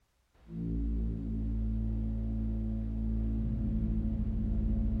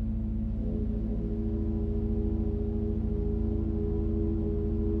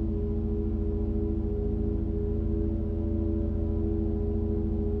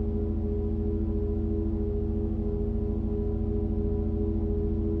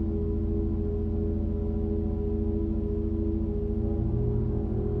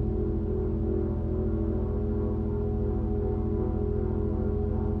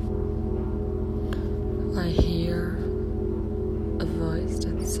I hear a voice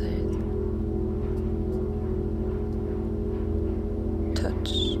that says,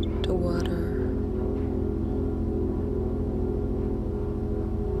 touch the water.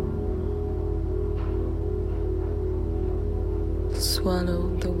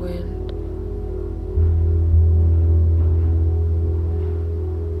 Swallow the wind.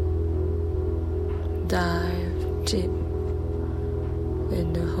 Dive deep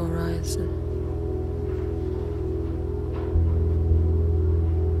in the horizon.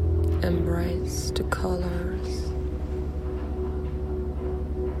 Embrace the colors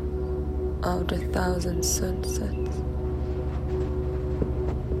of the 1,000 sunsets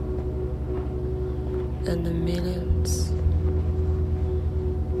and the millions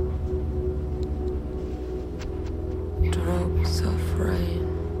drops of rain.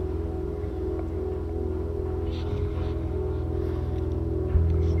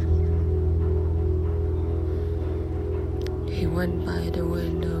 He went by the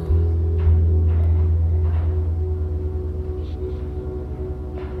window.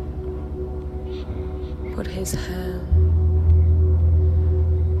 Put his hand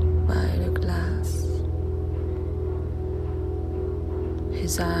by the glass.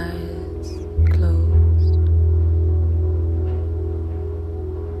 His eyes closed.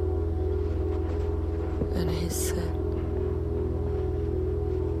 And he said,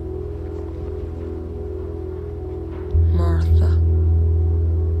 Martha,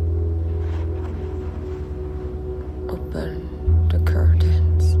 open the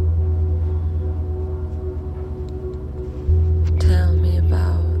curtains. Tell me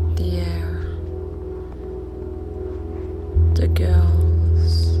about the air, the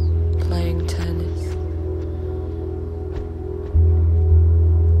girls playing tennis,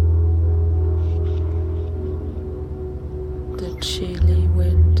 the chilly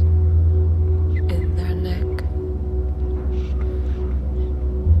wind in their neck,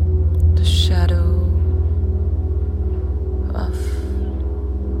 the shadow of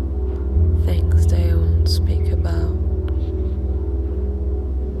things they won't speak about.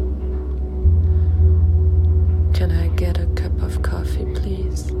 Can I get a cup of coffee,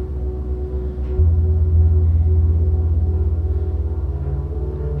 please?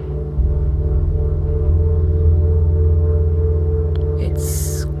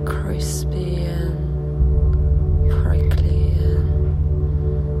 It's crispy and prickly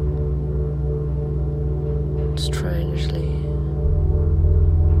and strangely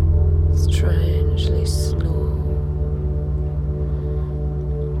slow.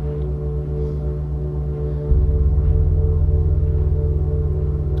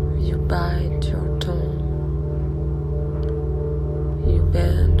 You bite your tongue. You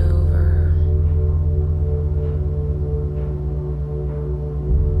bend over.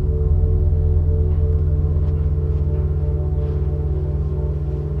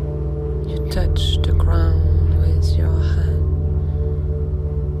 You touch the ground with your hand.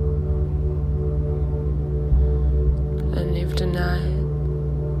 And if the night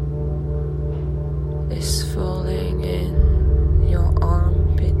is falling in your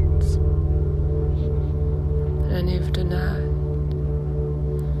armpits, and if the night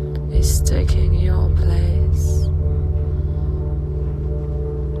is taking your place,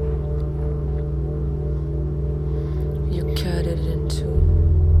 you cut it in two.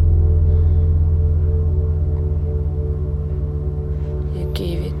 You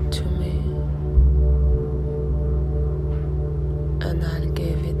give it to me, and I'll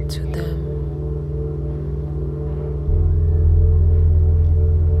give it to them.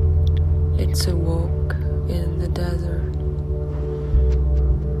 It's a walk in the desert.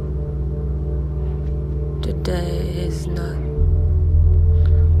 The day is not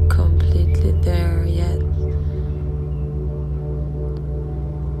completely there yet.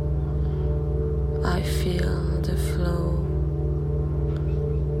 I feel the flow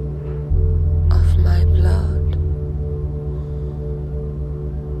of my blood,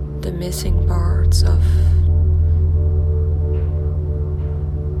 the missing parts of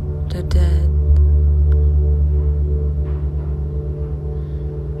the dead,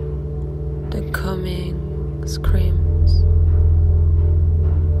 the coming screams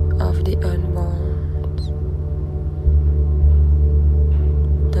of the unborn,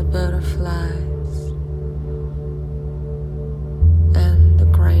 the butterflies and the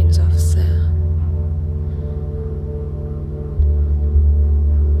grains of sand.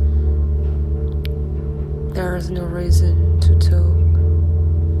 There is no reason to talk,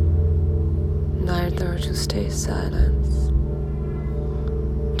 neither to stay silent,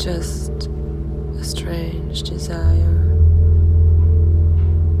 just a strange desire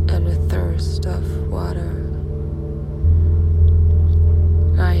and a thirst of water.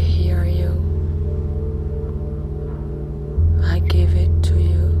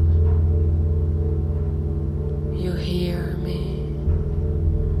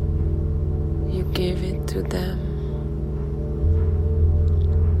 give it to them.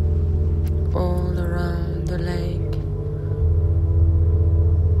 All around the lake,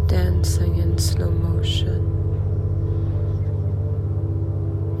 dancing in slow motion,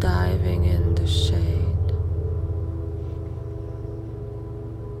 diving in the shade,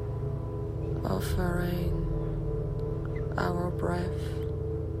 offering our breath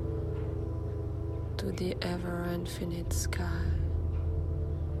to the ever-infinite sky.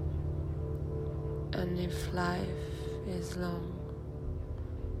 And if life is long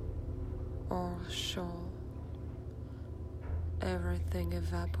or short, everything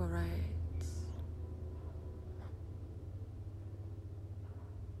evaporates.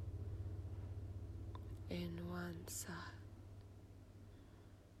 In one sigh.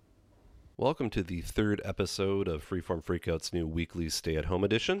 Welcome to the third episode of Freeform Freakout's new weekly stay-at-home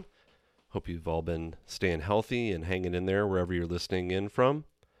edition. Hope you've all been staying healthy and hanging in there wherever you're listening in from.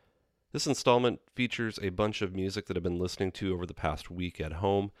 This installment features a bunch of music that I've been listening to over the past week at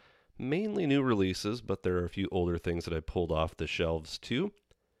home. Mainly new releases, but there are a few older things that I pulled off the shelves too.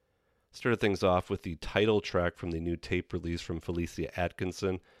 Started things off with the title track from the new tape release from Felicia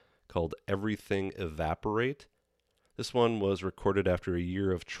Atkinson called Everything Evaporate. This one was recorded after a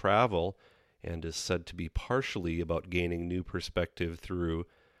year of travel and is said to be partially about gaining new perspective through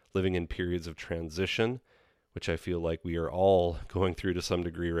living in periods of transition, which I feel like we are all going through to some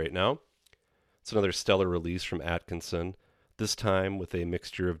degree right now. It's another stellar release from Atkinson, this time with a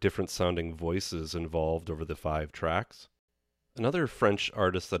mixture of different sounding voices involved over the 5 tracks. Another French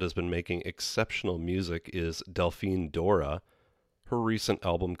artist that has been making exceptional music is Delphine Dora. Her recent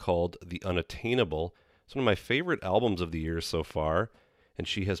album called The Unattainable is one of my favorite albums of the year so far, and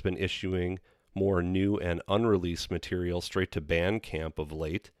she has been issuing more new and unreleased material straight to Bandcamp of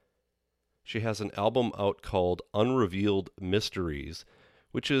late. She has an album out called Unrevealed Mysteries,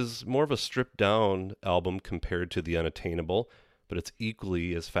 which is more of a stripped-down album compared to The Unattainable, but it's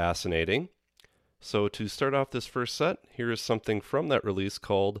equally as fascinating. So to start off this first set, here is something from that release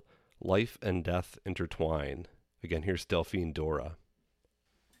called Life and Death Intertwine. Again, here's Delphine Dora.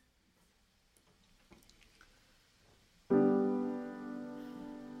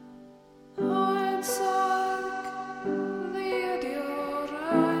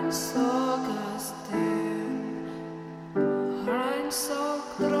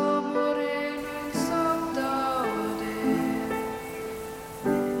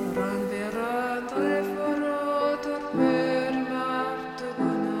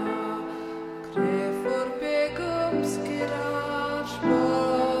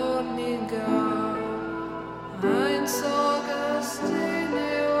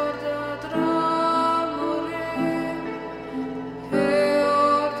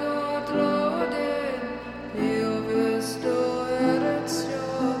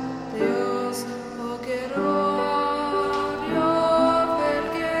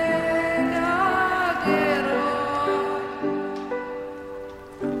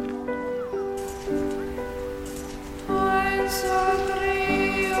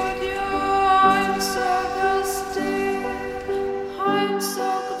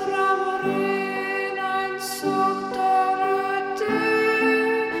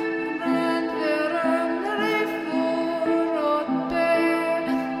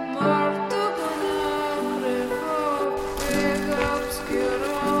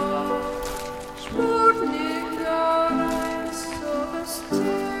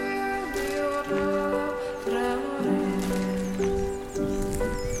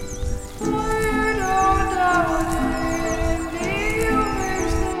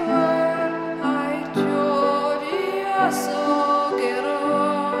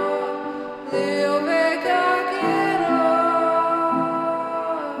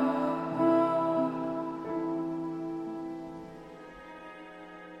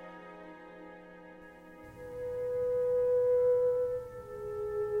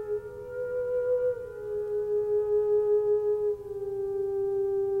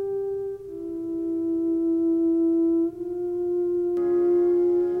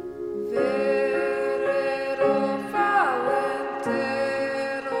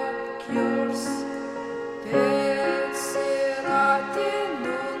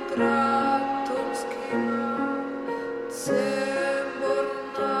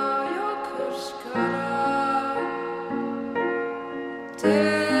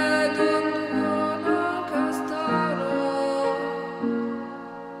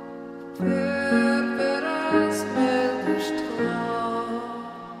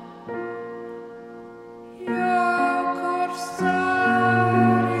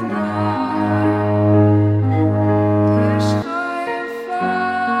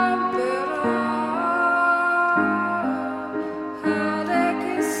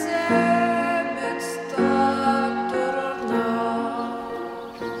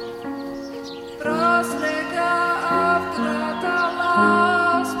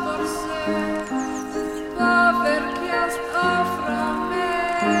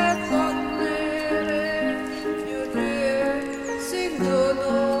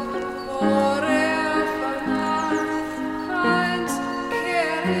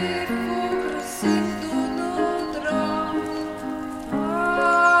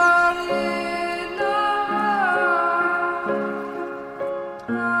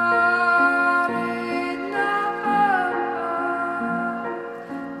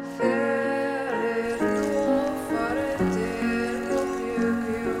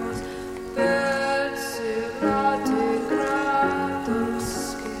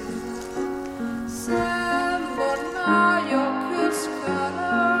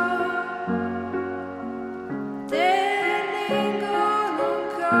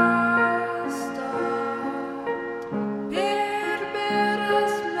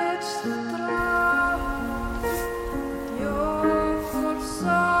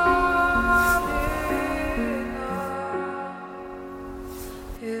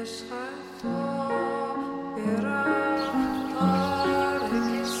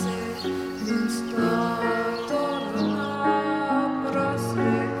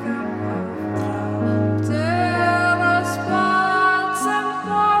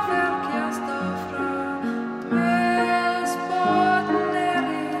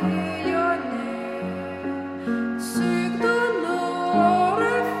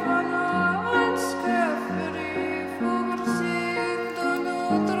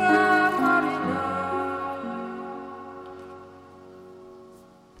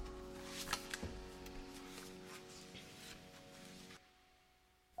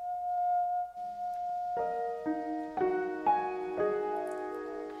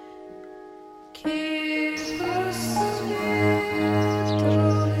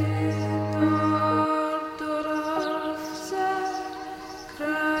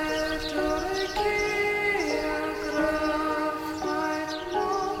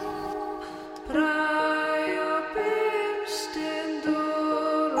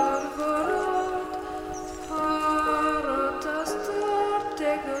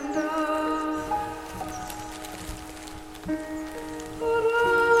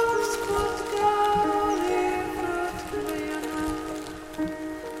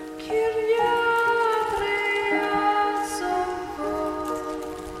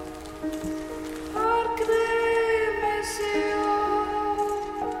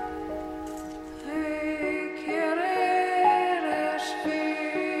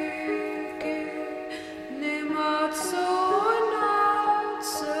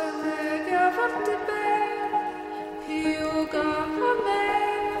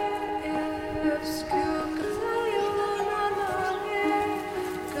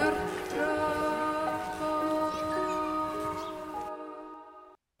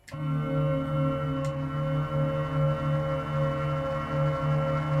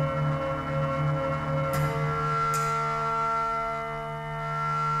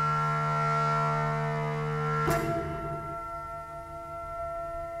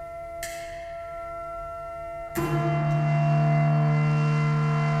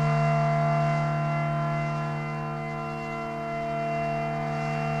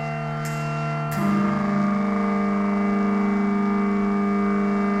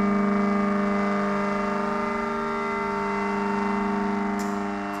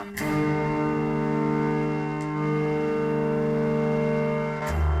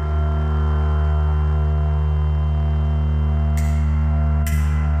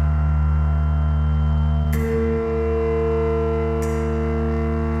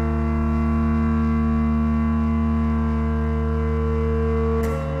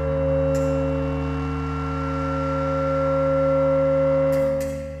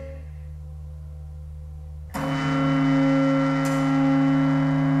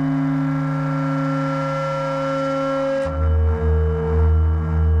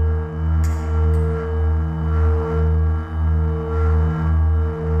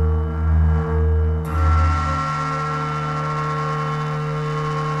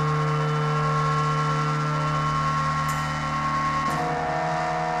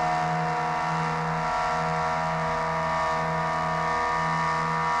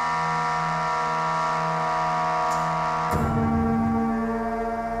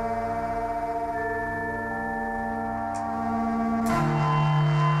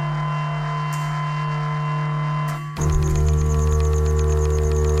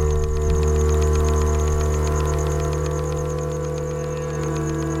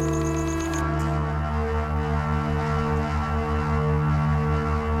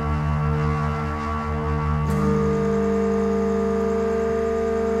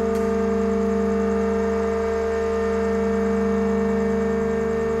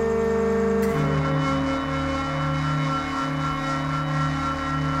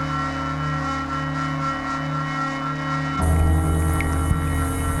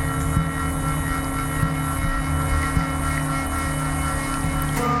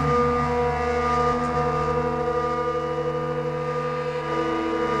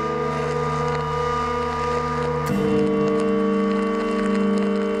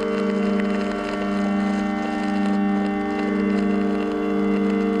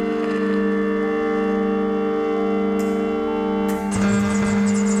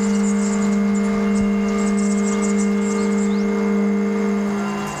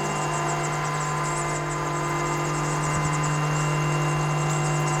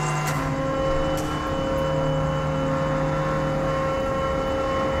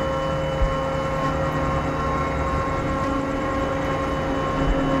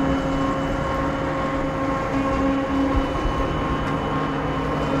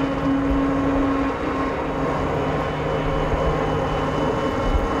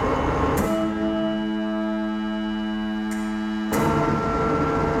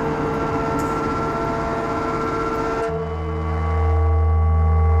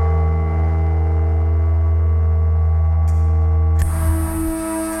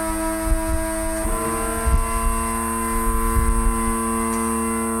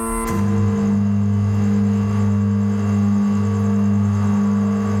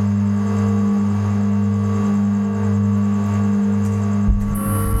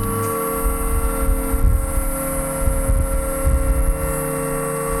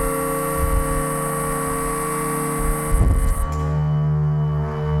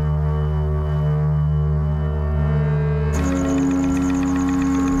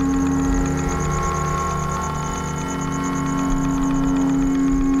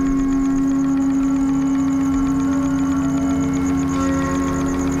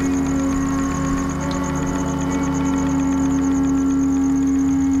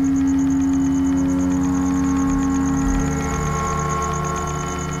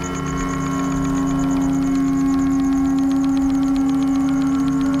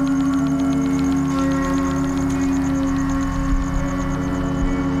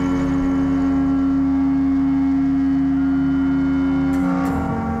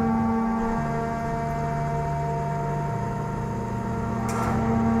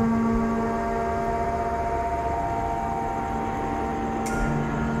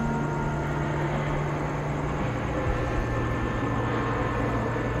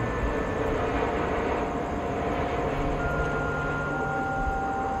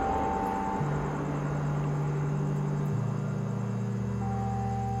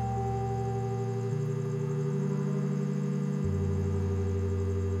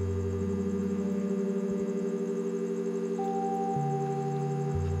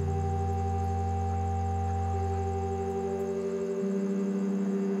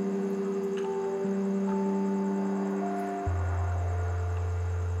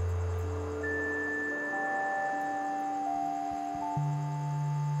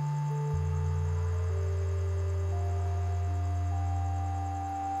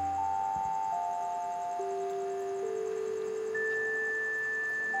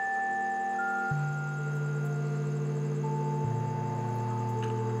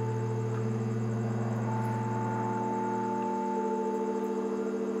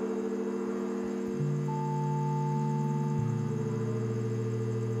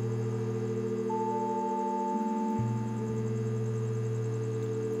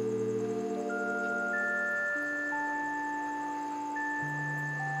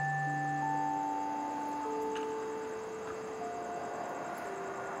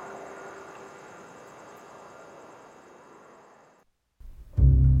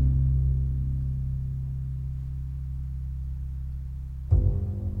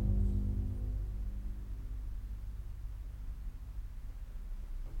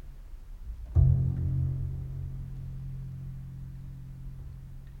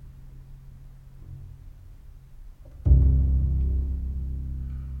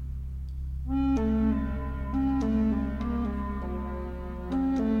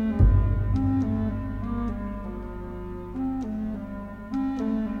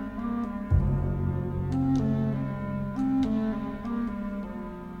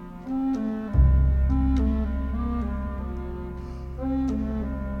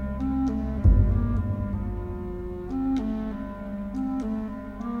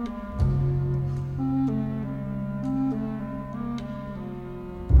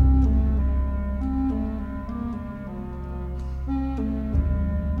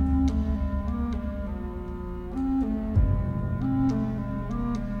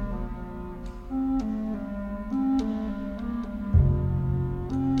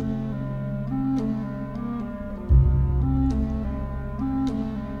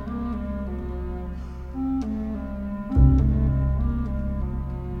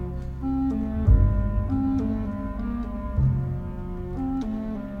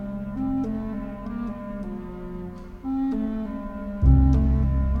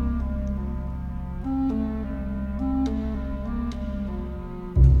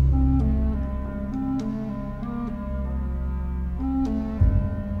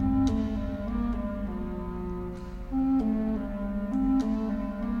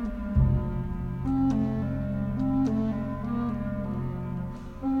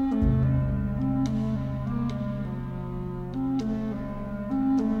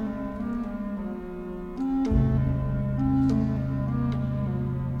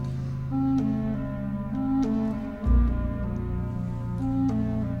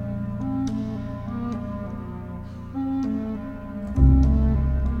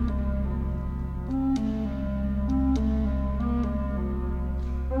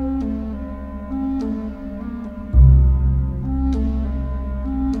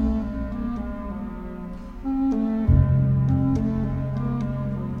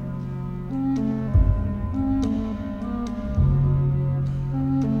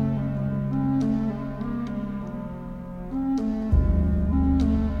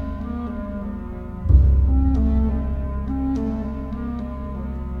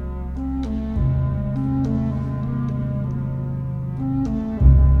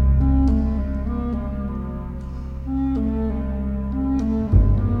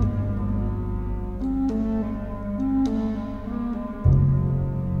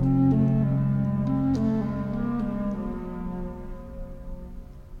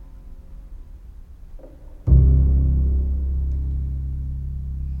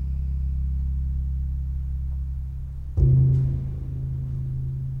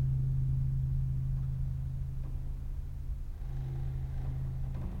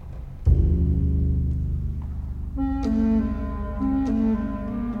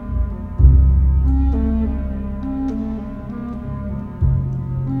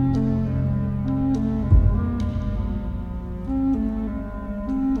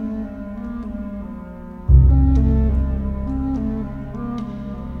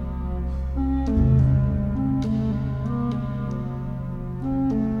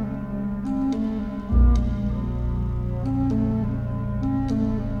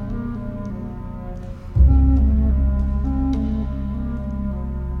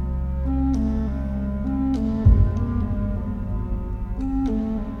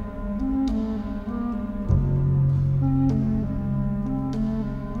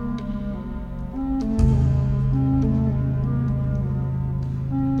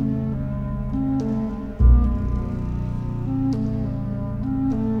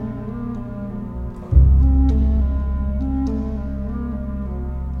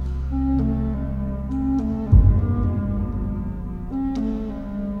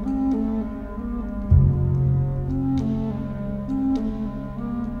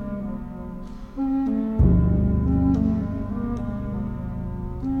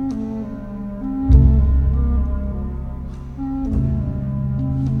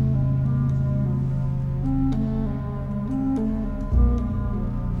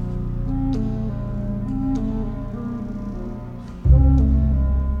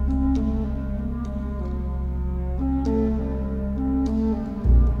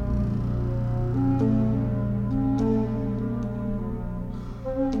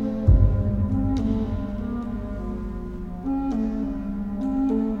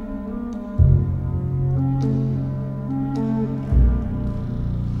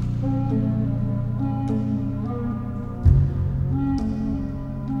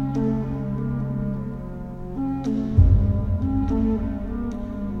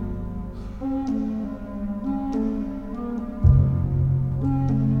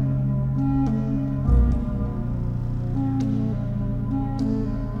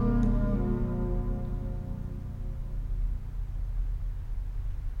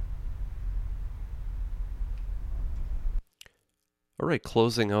 All right,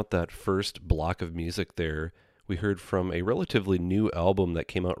 closing out that first block of music there, we heard from a relatively new album that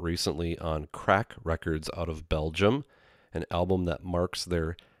came out recently on Crack Records out of Belgium, an album that marks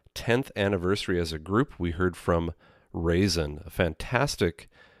their 10th anniversary as a group. We heard from Raisin, a fantastic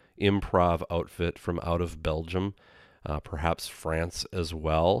improv outfit from out of Belgium, perhaps France as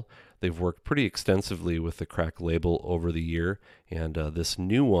well. They've worked pretty extensively with the Crack label over the year, and this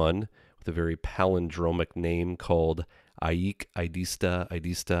new one with a very palindromic name called Aik Idista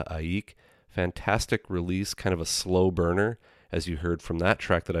Aik. Fantastic release, kind of a slow burner, as you heard from that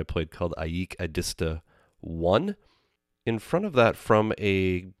track that I played called Aik Idista 1. In front of that, from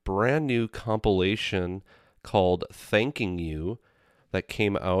a brand new compilation called Thanking You that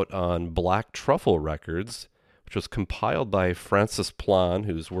came out on Black Truffle Records, which was compiled by Francis Plan,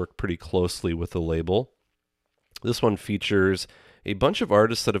 who's worked pretty closely with the label. This one features a bunch of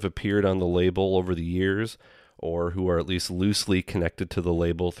artists that have appeared on the label over the years, or who are at least loosely connected to the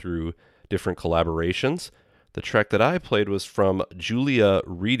label through different collaborations. The track that I played was from Julia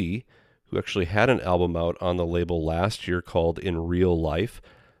Reedy, who actually had an album out on the label last year called In Real Life.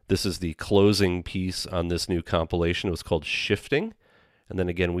 This is the closing piece on this new compilation. It was called Shifting. And then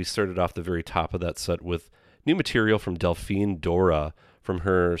again, we started off the very top of that set with new material from Delphine Dora from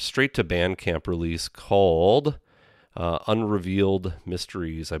her straight to Bandcamp release called Unrevealed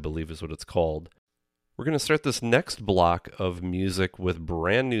Mysteries, I believe is what it's called. We're going to start this next block of music with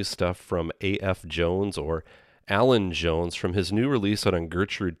brand new stuff from A.F. Jones, or Alan Jones, from his new release out on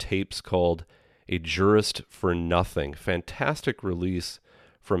Gertrude Tapes called A Jurist for Nothing. Fantastic release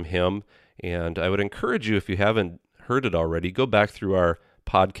from him, and I would encourage you, if you haven't heard it already, go back through our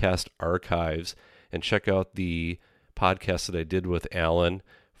podcast archives and check out the podcast that I did with Alan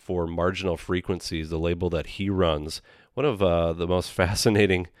for Marginal Frequencies, the label that he runs. One of the most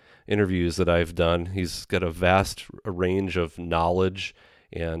fascinating interviews that I've done. He's got a vast range of knowledge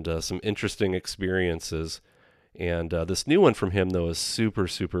and some interesting experiences. And this new one from him, though, is super,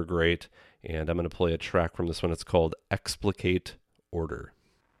 super great. And I'm going to play a track from this one. It's called Explicate Order.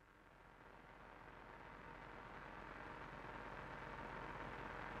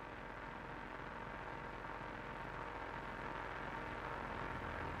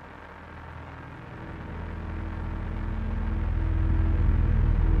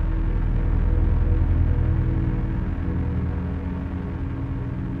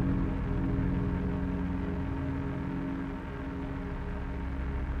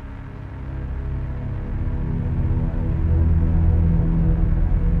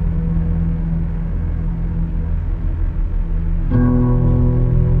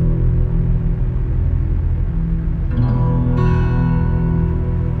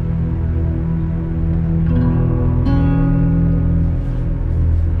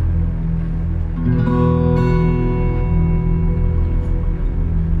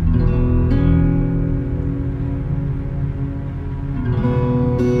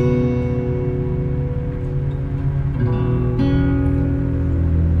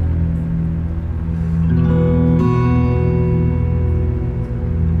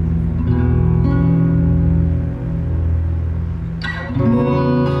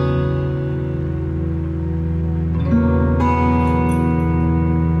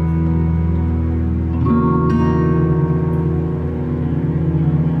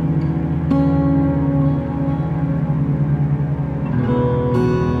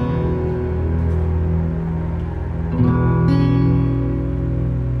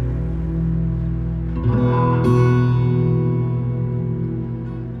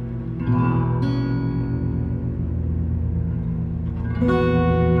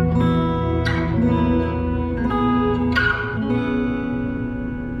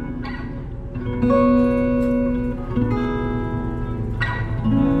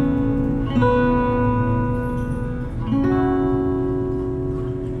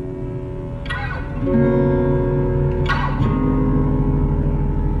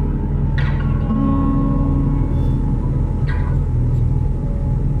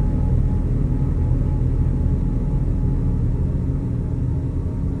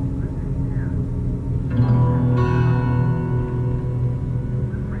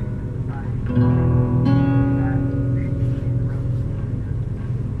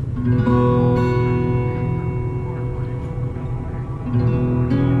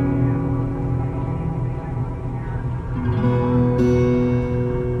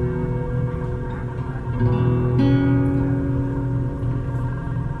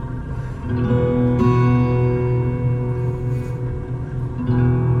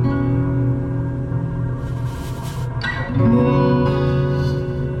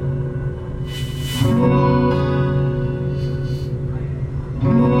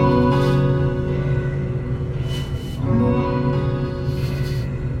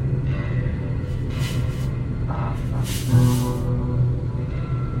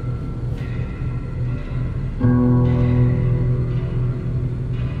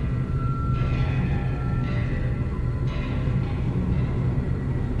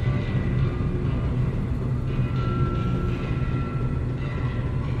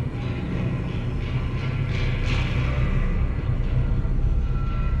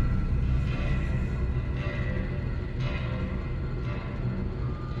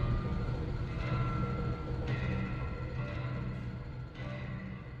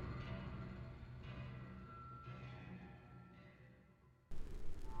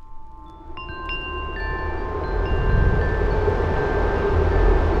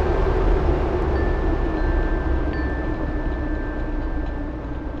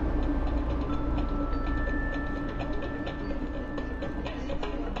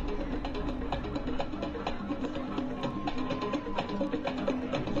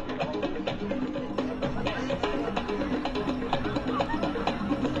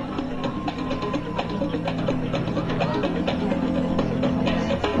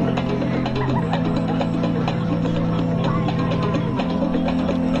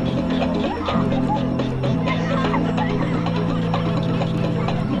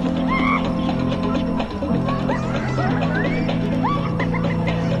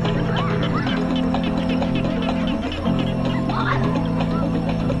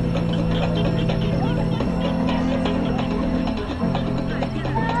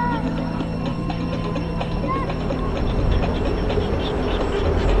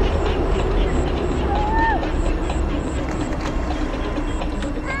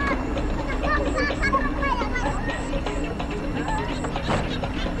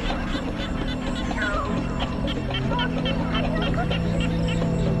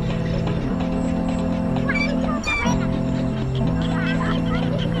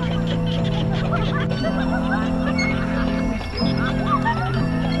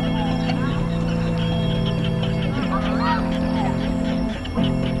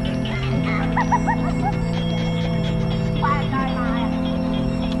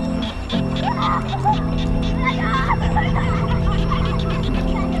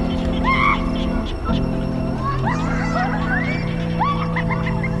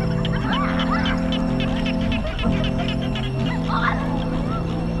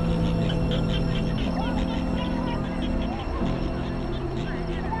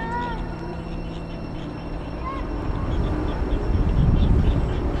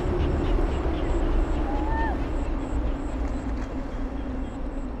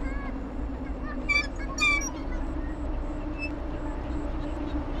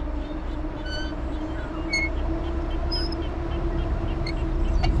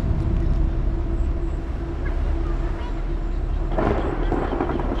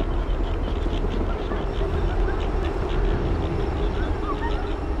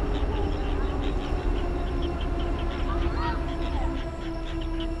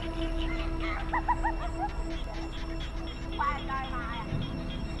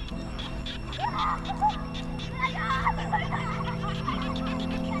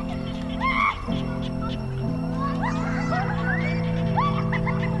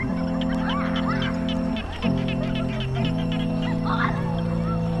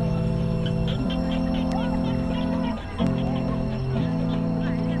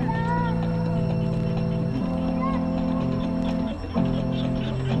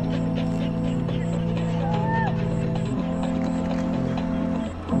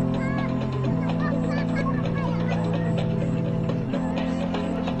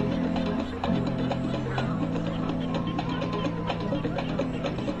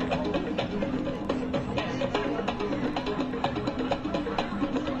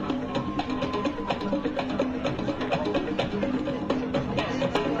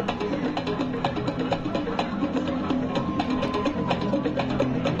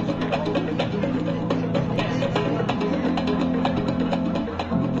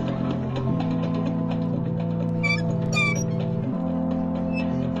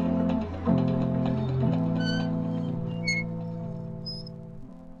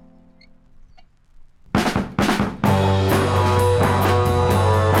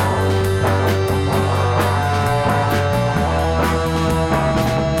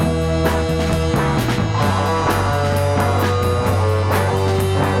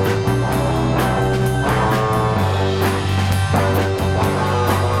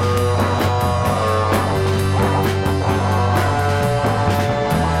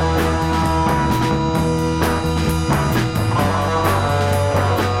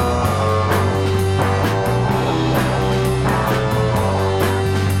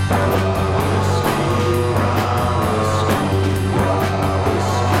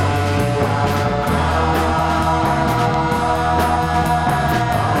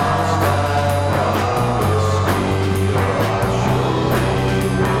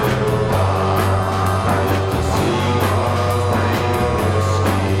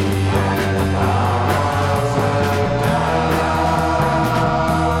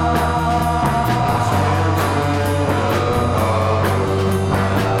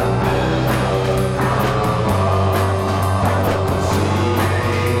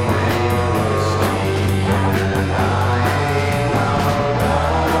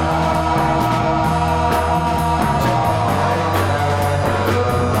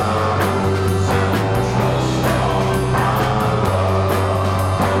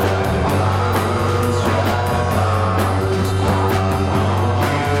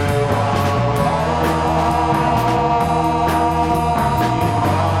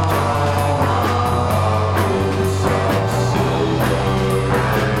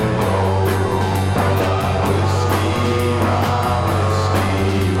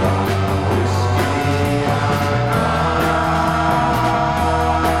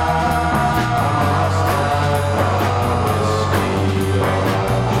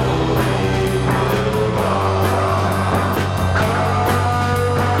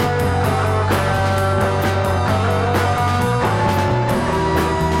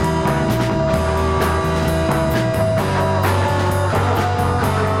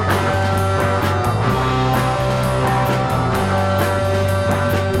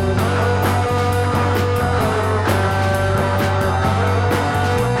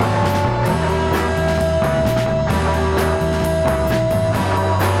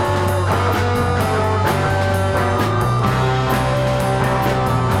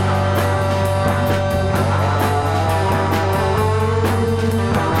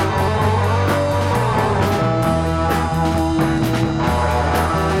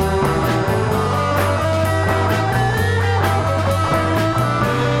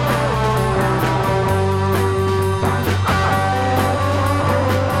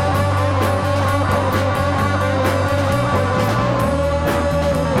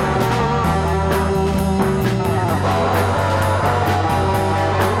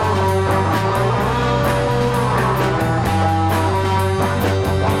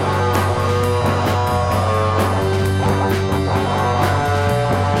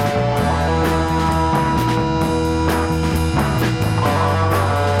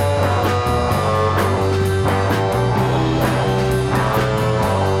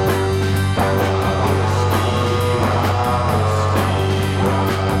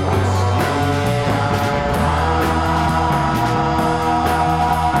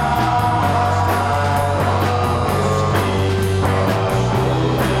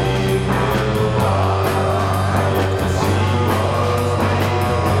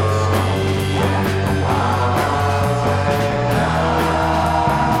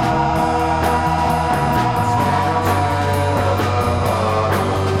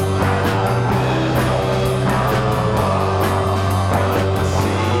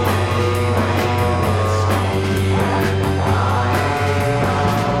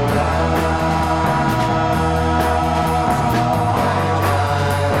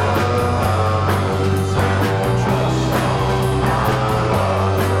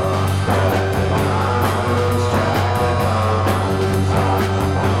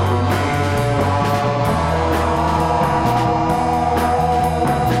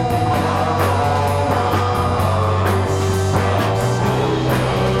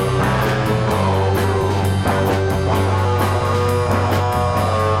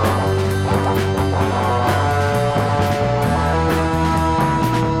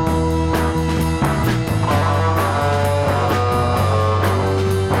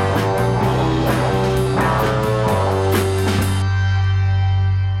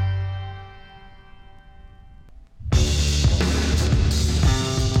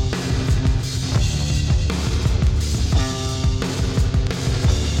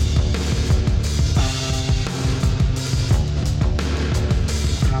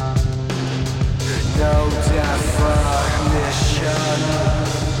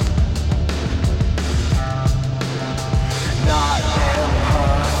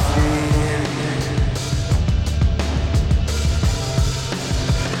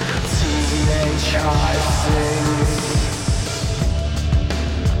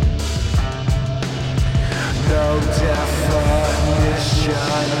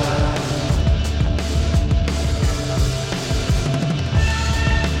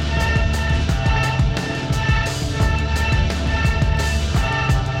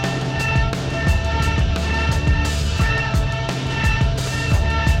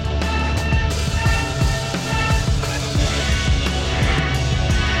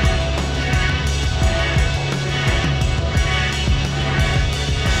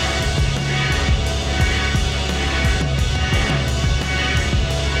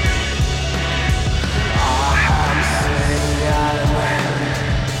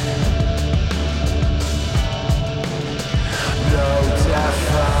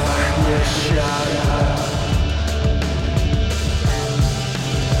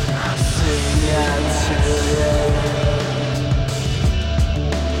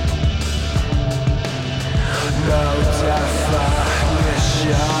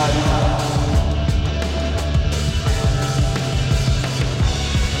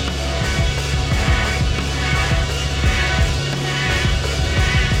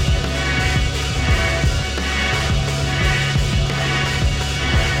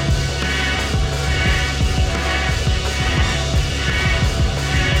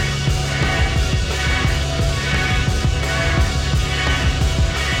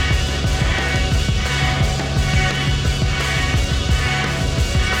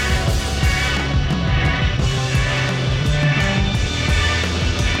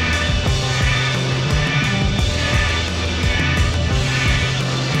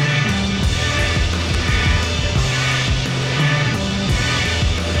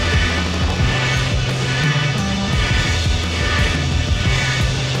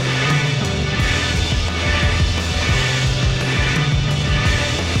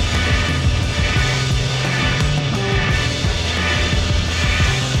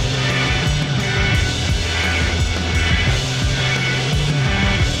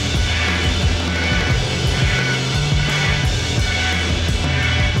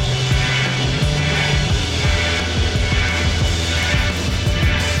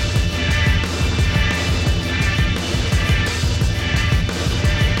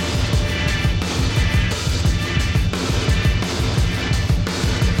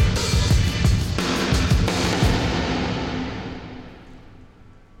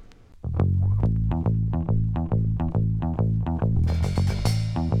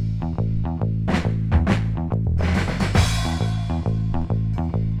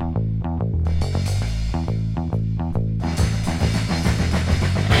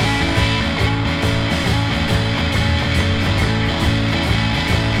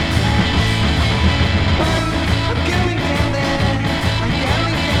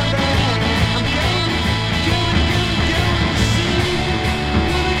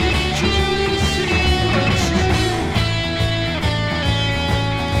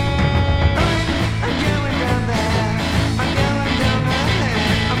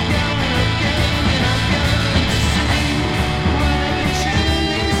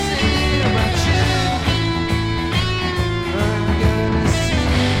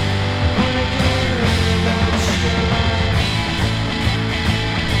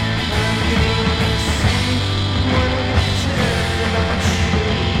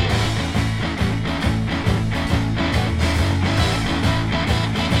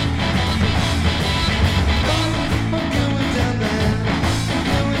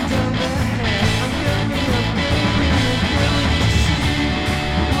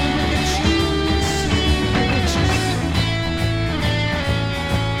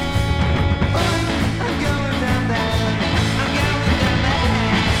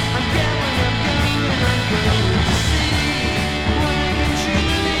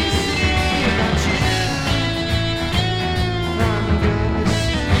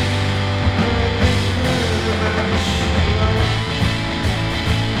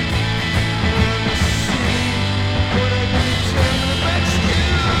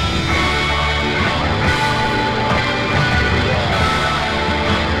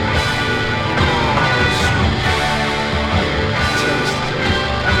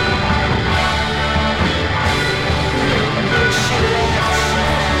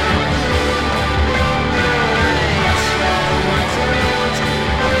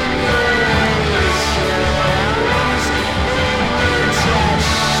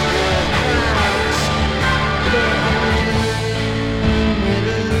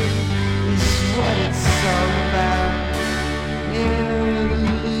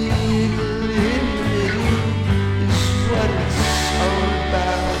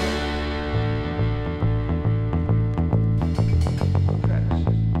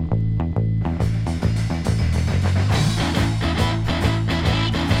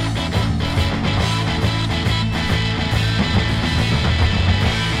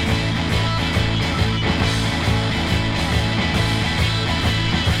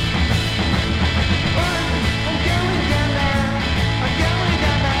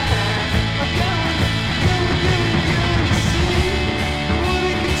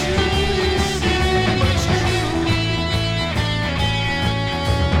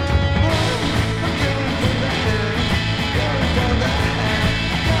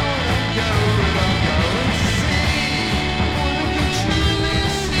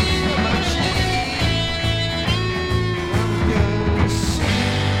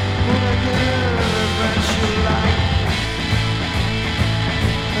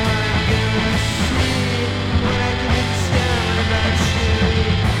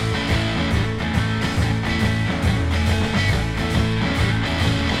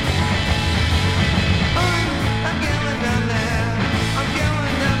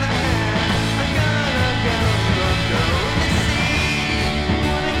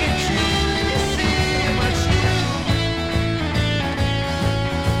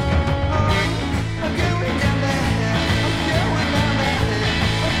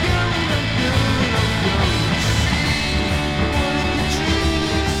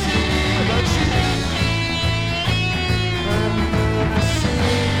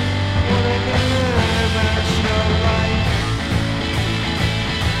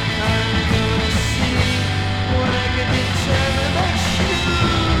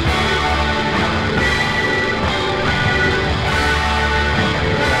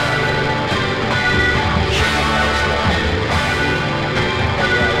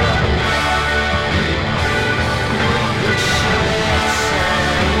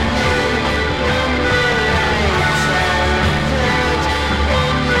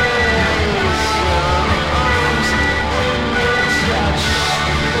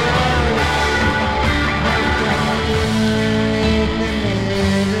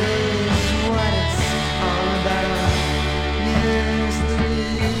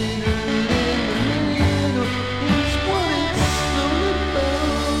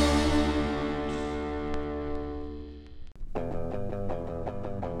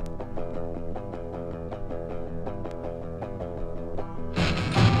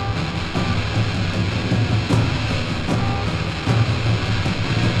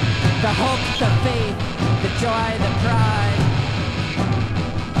 The hope, the faith, the joy, the pride.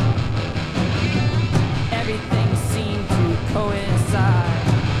 Everything seemed to coincide.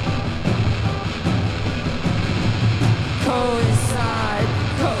 Coincide,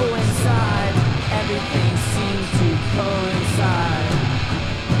 coincide. Everything seemed to coincide.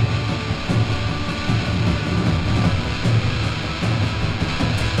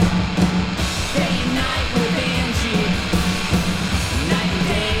 Day and night with Angie. Night and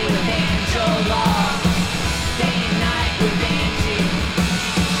day with Angela. Day and night with Angie.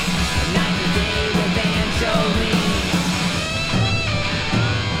 Night and day with Angeline.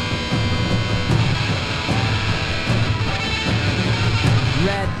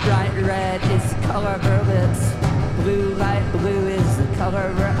 Red, bright red is the color of her lips. Blue, light blue is the color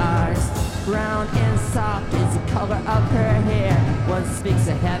of her eyes. Brown and soft is the color of her hair. One speaks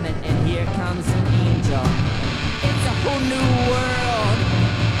of heaven and here comes an angel. It's a whole new world.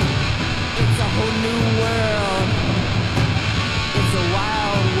 It's a whole new world. It's a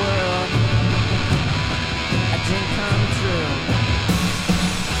wild world. A dream come true.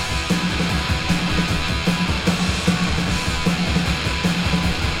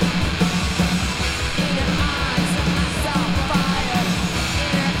 In her eyes, I saw fire.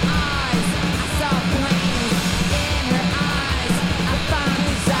 In her eyes, I saw flames. In her eyes, I found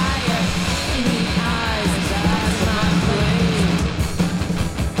desire. In the eyes, that's my flame.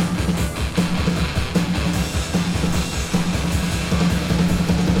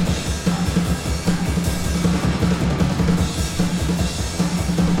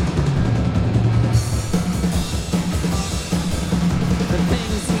 The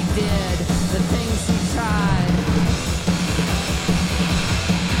things we did, the things we tried,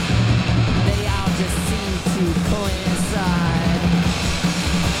 they all just seem to coincide.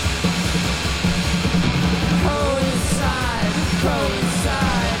 Coincide,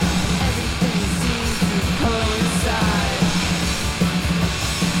 coincide, everything seems to coincide.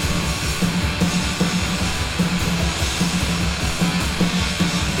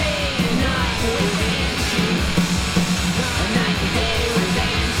 Day and night with Angie. Night and day with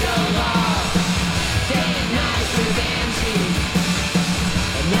Angela. Day and night with Angie.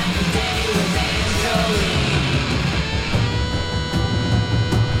 Night and day with Angeline.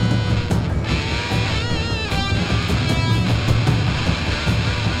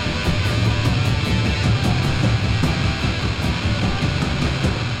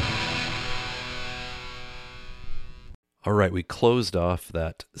 All right, we closed off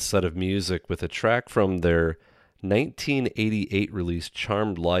that set of music with a track from their 1988 release,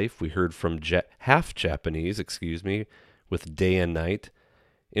 Charmed Life. We heard from Half Japanese, with Day and Night.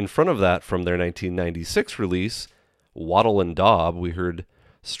 In front of that, from their 1996 release, Wattle and Daub, we heard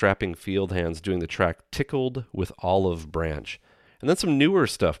Strapping Field Hands doing the track Tickled with Olive Branch. And then some newer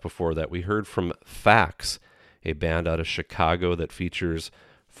stuff before that. We heard from Fax, a band out of Chicago that features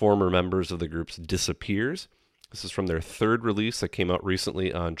former members of the group's Disappears. This is from their third release that came out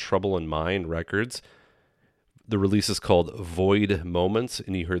recently on Trouble in Mind Records. The release is called Void Moments,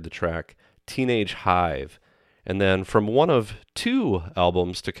 and you heard the track Teenage Hive. And then from one of two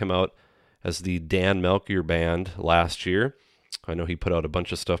albums to come out as the Dan Melchior Band last year. I know he put out a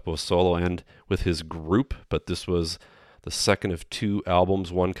bunch of stuff both solo and with his group, but this was the second of two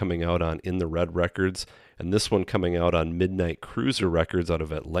albums, one coming out on In the Red Records, and this one coming out on Midnight Cruiser Records out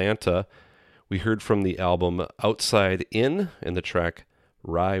of Atlanta. We heard from the album Outside In and the track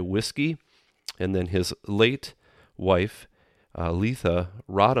Rye Whiskey, and then his late wife, Letha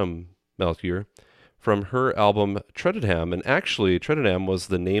Rodham Melchior, from her album Treadedham. And actually, Treadedham was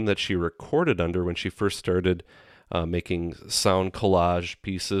the name that she recorded under when she first started making sound collage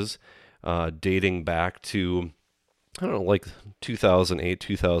pieces, dating back to, like 2008,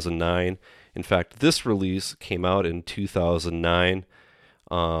 2009. In fact, this release came out in 2009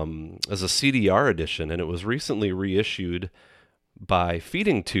 as a CDR edition, and it was recently reissued by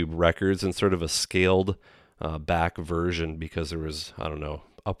Feeding Tube Records in sort of a scaled back version because there was,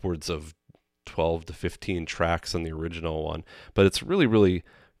 upwards of 12 to 15 tracks on the original one. But it's really, really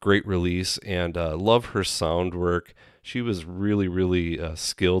great release, and love her sound work. She was really, really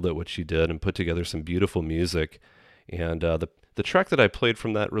skilled at what she did and put together some beautiful music. And the track that I played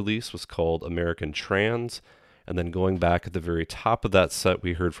from that release was called American Trans. And then going back at the very top of that set,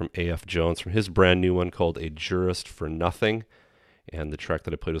 we heard from A.F. Jones from his brand new one called A Jurist for Nothing. And the track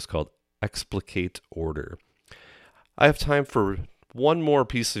that I played was called Explicate Order. I have time for one more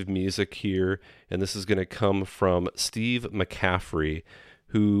piece of music here, and this is going to come from Steve McCaffrey,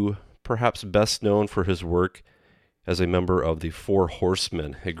 who perhaps best known for his work as a member of the Four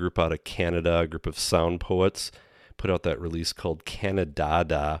Horsemen, a group out of Canada, a group of sound poets, put out that release called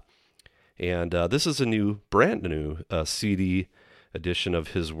Canadada. And this is a brand new CD edition of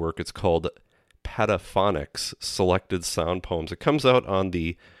his work. It's called Pataphonics, Selected Sound Poems. It comes out on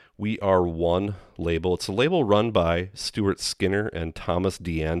the We Are One label. It's a label run by Stuart Skinner and Thomas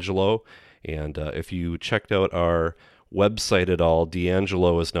D'Angelo. And if you checked out our website at all,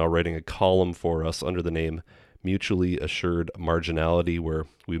 D'Angelo is now writing a column for us under the name Mutually Assured Marginality, where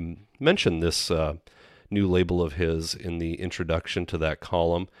we mentioned this new label of his in the introduction to that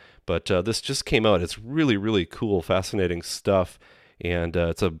column. But this just came out. It's really, really cool, fascinating stuff. And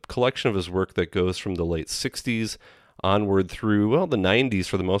it's a collection of his work that goes from the late 60s onward through, well, the 90s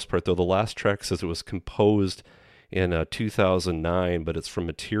for the most part, though the last track says it was composed in 2009, but it's from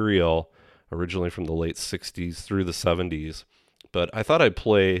material originally from the late 60s through the 70s. But I thought I'd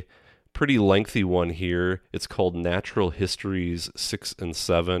play a pretty lengthy one here. It's called Natural Histories 6 and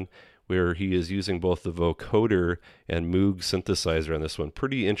 7, where he is using both the vocoder and Moog synthesizer on this one.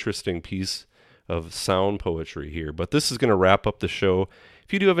 Pretty interesting piece of sound poetry here. But this is going to wrap up the show.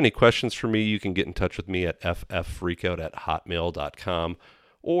 If you do have any questions for me, you can get in touch with me at fffreakout@hotmail.com.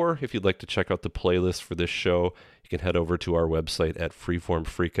 Or if you'd like to check out the playlist for this show, you can head over to our website at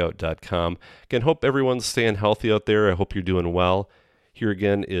freeformfreakout.com. Again, hope everyone's staying healthy out there. I hope you're doing well. Here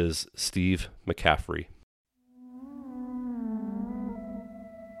again is Steve McCaffrey.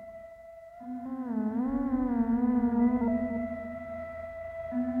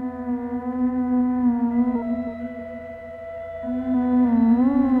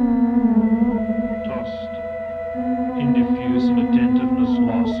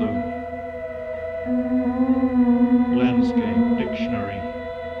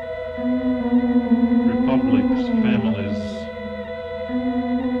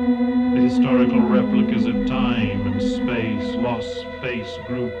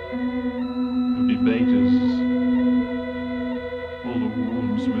 Group of debaters, all the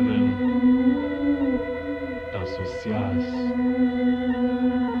wounds within, das socias.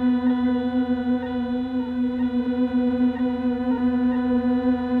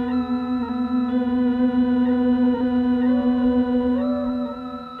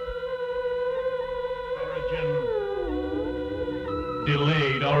 Origin,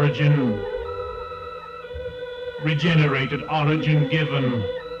 delayed origin, regenerated origin given.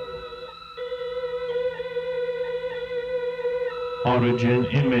 Origin,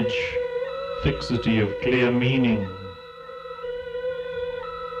 image, fixity of clear meaning.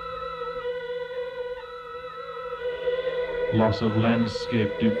 Loss of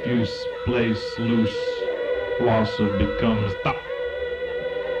landscape, diffuse, place, loose. Loss of becomes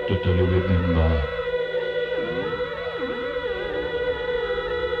totally within the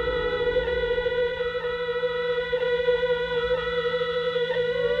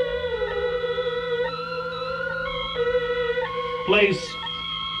place,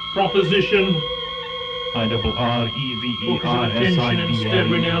 proposition, IRREVERSIDN, instead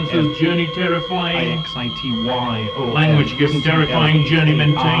renounces journey terrifying, IXITY, language given terrifying, journey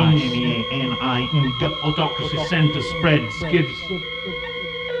maintains, autocracy center spreads, gives,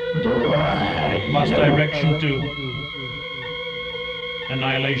 lost direction to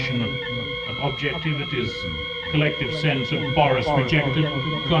annihilation of objectivities, collective sense of Boris rejected,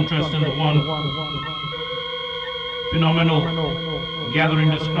 contrast in the one. Phenomenal gathering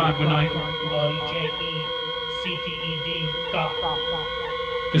described when I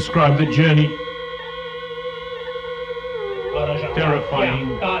describe the journey.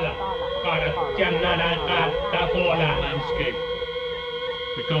 Terrifying landscape.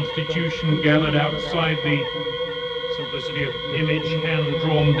 The constitution gathered outside the simplicity of image, hand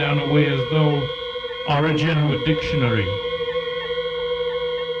drawn down away as though origin were dictionary.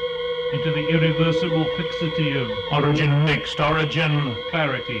 Into the irreversible fixity of origin mixed, origin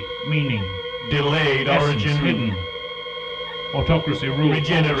clarity, meaning, delayed, origin hidden, autocracy rule,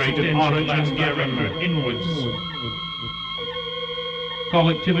 regenerated, origin given, inwards,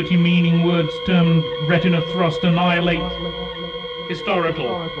 collectivity, meaning, words termed retina thrust, annihilate,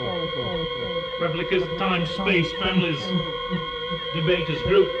 historical, replicas, time, space, families, debaters,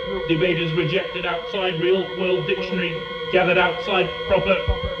 group, debaters rejected outside real world dictionary, gathered outside proper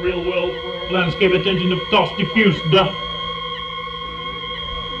real world landscape, attention to toss, diffuse,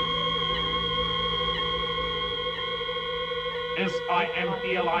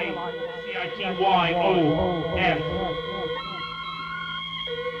 SIMPLICITYOF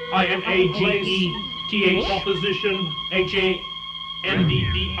IMAGETH proposition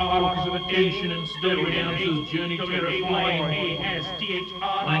HANDDR precipitation instead renounces journey terrifying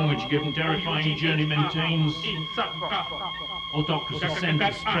language given terrifying journey maintains autocracy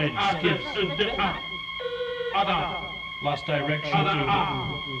center spreads gifts Last direction to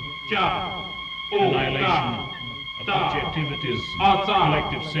annihilation of objectivities,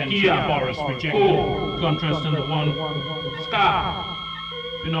 collective sense in the forest rejected. Contrast in the one. Ska.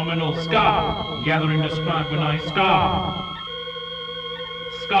 Phenomenal. Ska. Gathering described when I. Ska.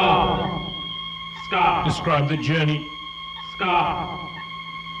 Ska. Ska. Describe the journey. Ska.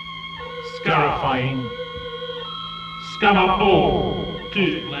 Scarifying. Scamapo.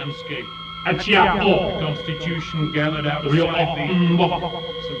 To landscape. Achiapo. Constitution gathered out of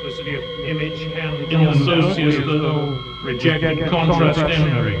the simplicity of image, hand, in associates, the rejected contrast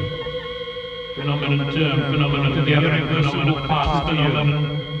memory. Phenomenon term, phenomenon gathering, phenomenon past,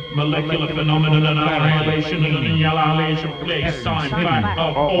 phenomenon molecular phenomenon, annihilation, and annihilation, place, time, fact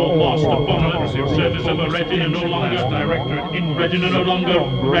of all lost upon the surface of a retina no longer director in retina no longer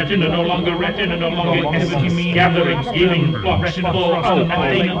retina no longer retina no longer essence gathering giving fluctuable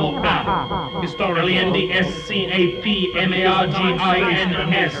unattainable path historically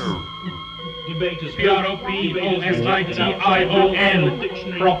NDSCAPMARGINS debaters PROPOSITION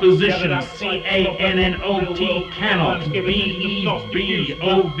proposition CANNOT cannot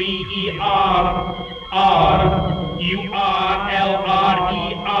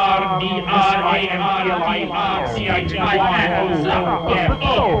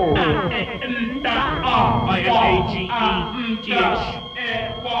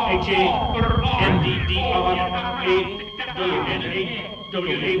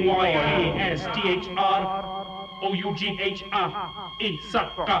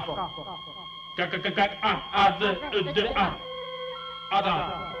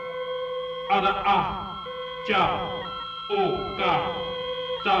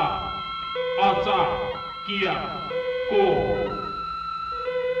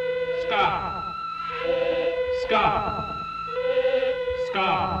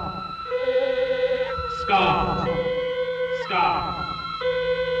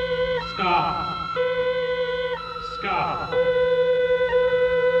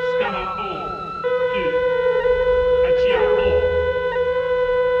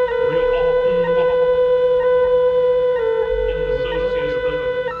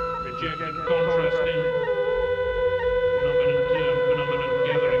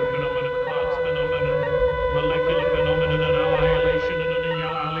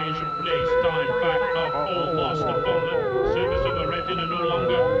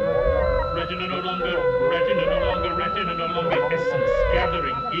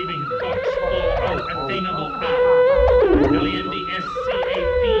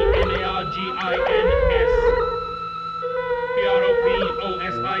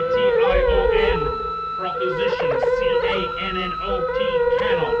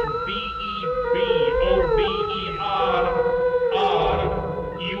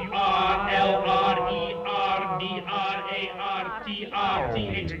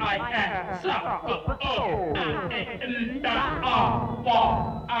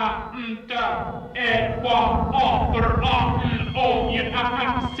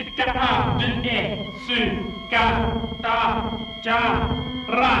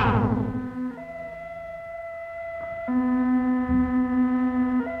Ra